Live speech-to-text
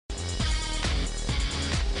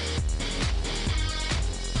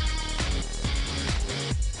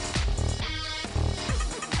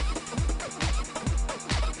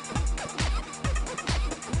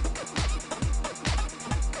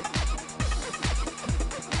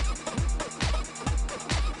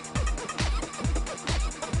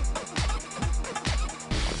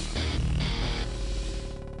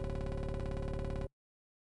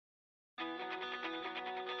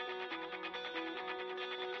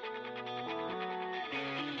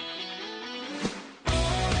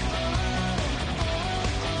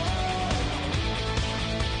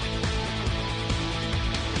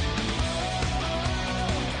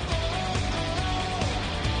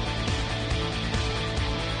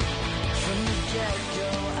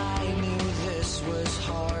get-go, I knew this was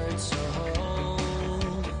hard to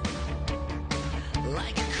hold.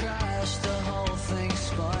 Like a crash, the whole thing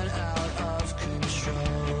spun out of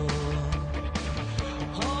control.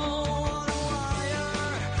 Oh, on a wire,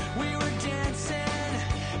 we were dancing.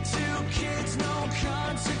 Two kids, no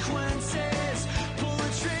consequences. Pull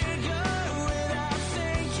the trigger without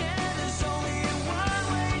thinking. There's only one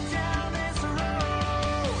way down this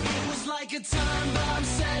road. It was like a time bomb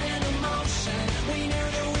set in motion. We knew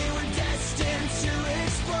that we were destined to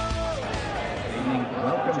explode.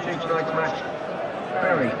 Welcome to tonight's match.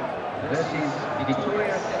 Barry versus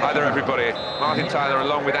Victoria. Hi there, everybody. Martin Tyler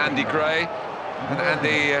along with Andy Gray. And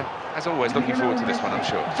Andy, as always, looking forward to this one, I'm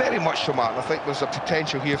sure. Very much so, Martin. I think there's a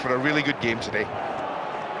potential here for a really good game today.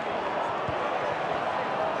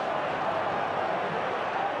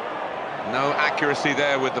 No accuracy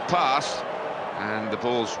there with the pass, and the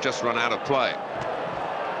ball's just run out of play.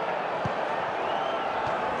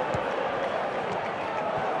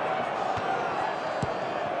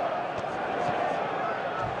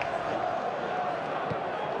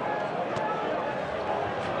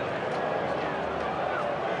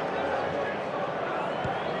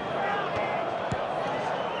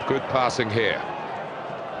 Good passing here.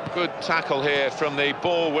 Good tackle here from the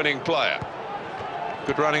ball-winning player.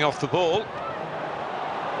 Good running off the ball.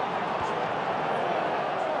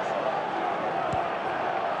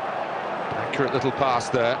 Accurate little pass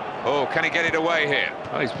there. Oh, can he get it away here?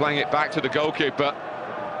 Oh, he's playing it back to the goalkeeper.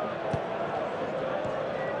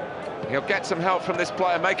 He'll get some help from this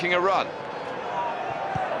player making a run.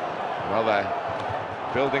 Well,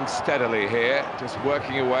 they're building steadily here, just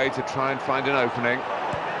working away to try and find an opening.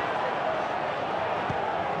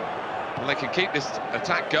 And they can keep this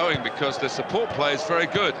attack going because the support play is very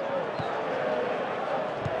good.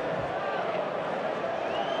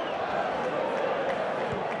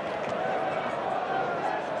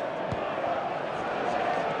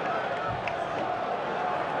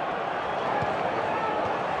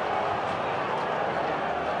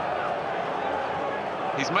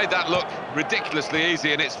 He's made that look ridiculously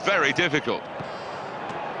easy, and it's very difficult.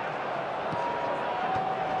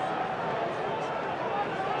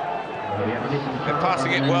 They're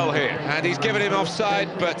passing it well here, and he's given him offside,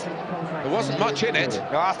 but there wasn't much in it.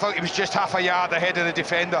 No, I thought he was just half a yard ahead of the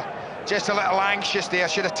defender. Just a little anxious there,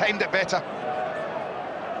 should have timed it better.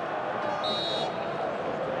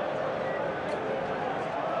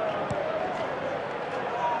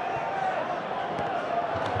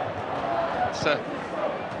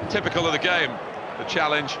 It's typical of the game, the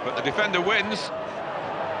challenge, but the defender wins.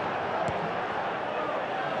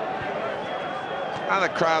 And the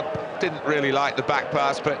crowd didn't really like the back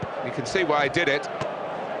pass, but you can see why he did it.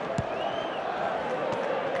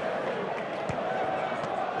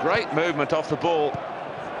 Great movement off the ball.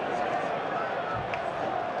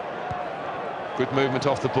 Good movement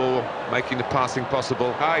off the ball, making the passing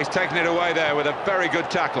possible. Ah, he's taken it away there with a very good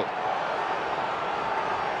tackle.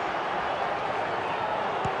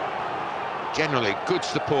 Generally, good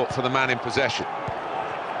support for the man in possession.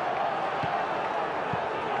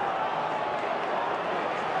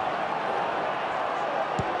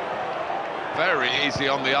 Very easy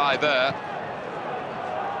on the eye there.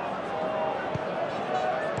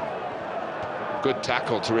 Good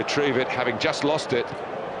tackle to retrieve it, having just lost it.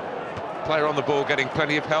 Player on the ball getting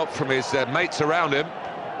plenty of help from his mates around him.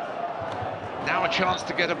 Now a chance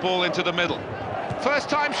to get a ball into the middle. First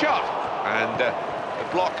time shot, and the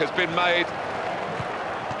block has been made.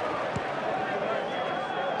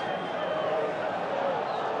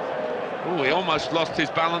 Oh, he almost lost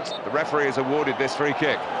his balance. The referee has awarded this free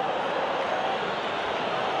kick.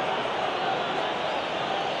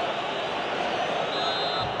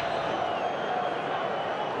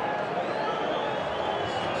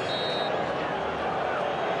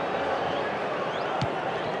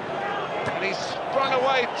 And he's sprung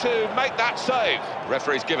away to make that save.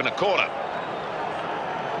 Referee's given a corner.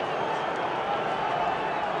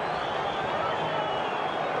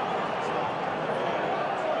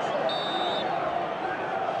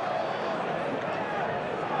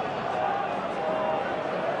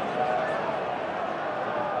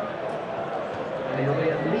 There will be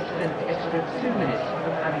at least an extra 2 minutes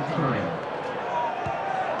of added time.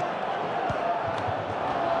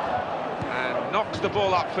 And knocks the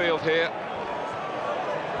ball upfield here.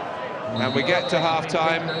 And we get to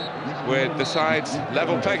half-time with the sides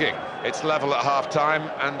level pegging. It's level at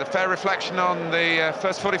half-time, and a fair reflection on the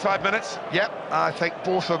first 45 minutes? Yep, I think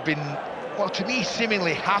both have been, well, to me,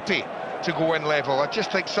 seemingly happy to go in level. I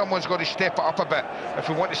just think someone's got to step it up a bit if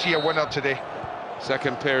we want to see a winner today.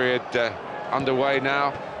 Second period underway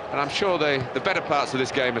now. And I'm sure the better parts of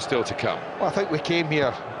this game are still to come. Well, I think we came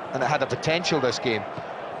here and it had a potential, this game.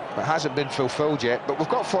 It hasn't been fulfilled yet, but we've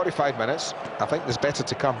got 45 minutes. I think there's better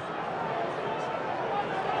to come.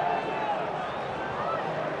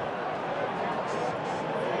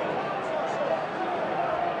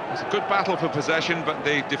 It's a good battle for possession, but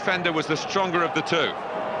the defender was the stronger of the two.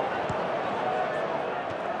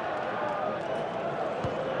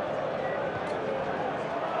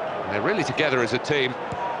 And they're really together as a team.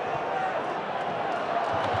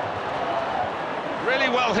 Really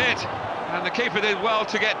well hit, and the keeper did well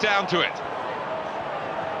to get down to it.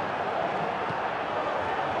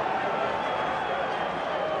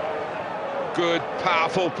 Good,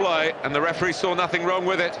 powerful play, and the referee saw nothing wrong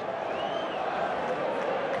with it.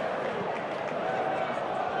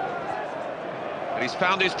 And he's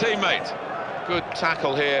found his teammate. Good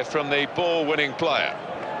tackle here from the ball-winning player.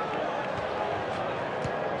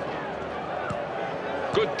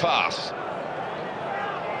 Good pass.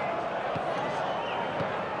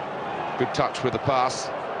 Good touch with the pass,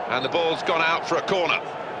 and the ball's gone out for a corner.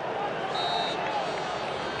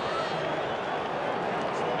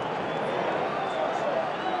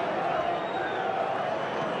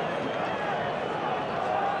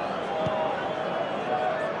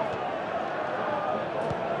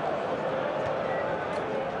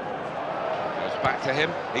 Goes back to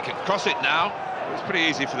him, he can cross it now. It's pretty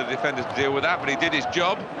easy for the defenders to deal with that, but he did his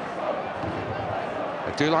job.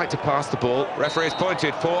 I do like to pass the ball. Referee has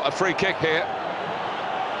pointed for a free kick here.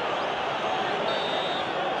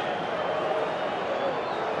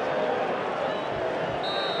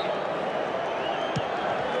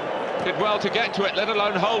 Did well to get to it, let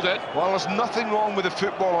alone hold it. Well, there's nothing wrong with the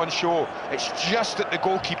football on show. It's just that the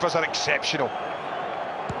goalkeepers are exceptional.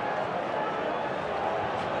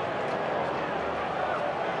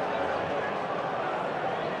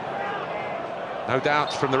 No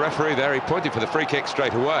doubts from the referee there, he pointed for the free kick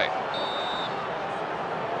straight away.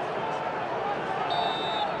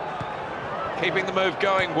 Keeping the move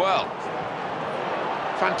going well.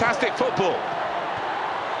 Fantastic football.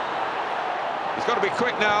 He's got to be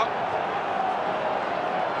quick now.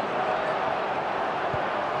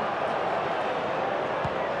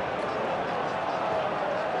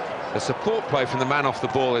 The support play from the man off the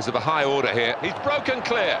ball is of a high order here. He's broken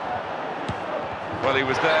clear. Well, he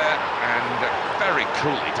was there and very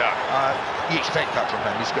coolly done. You expect that from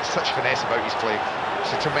him. He's got such finesse about his play.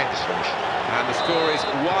 It's a tremendous finish. And the score is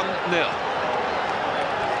 1-0.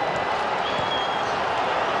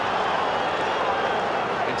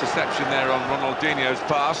 Interception there on Ronaldinho's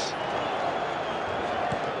pass.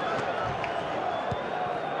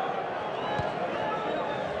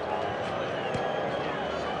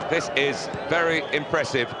 This is very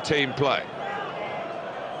impressive team play.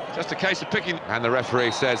 Just a case of picking, and the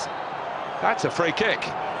referee says that's a free kick,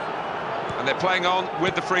 and they're playing on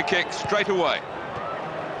with the free kick straight away.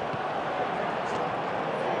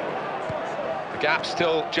 The gap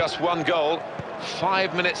still just one goal,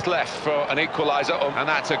 5 minutes left for an equaliser, and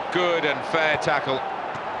that's a good and fair tackle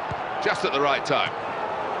just at the right time.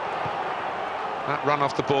 That run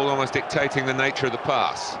off the ball almost dictating the nature of the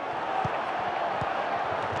pass.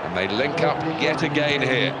 And they link up yet again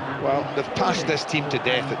here. Well, they've passed this team to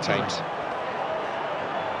death at times.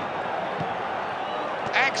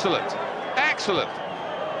 Excellent, excellent.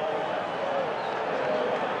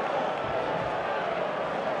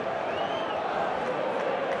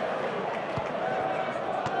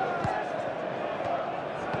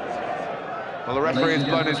 Well, the referee has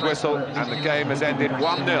blown his whistle and the game has ended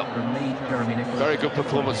 1-0. Very good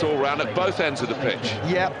performance all round at both ends of the pitch.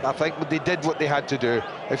 Yeah, I think they did what they had to do.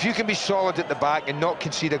 If you can be solid at the back and not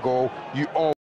concede a goal, you always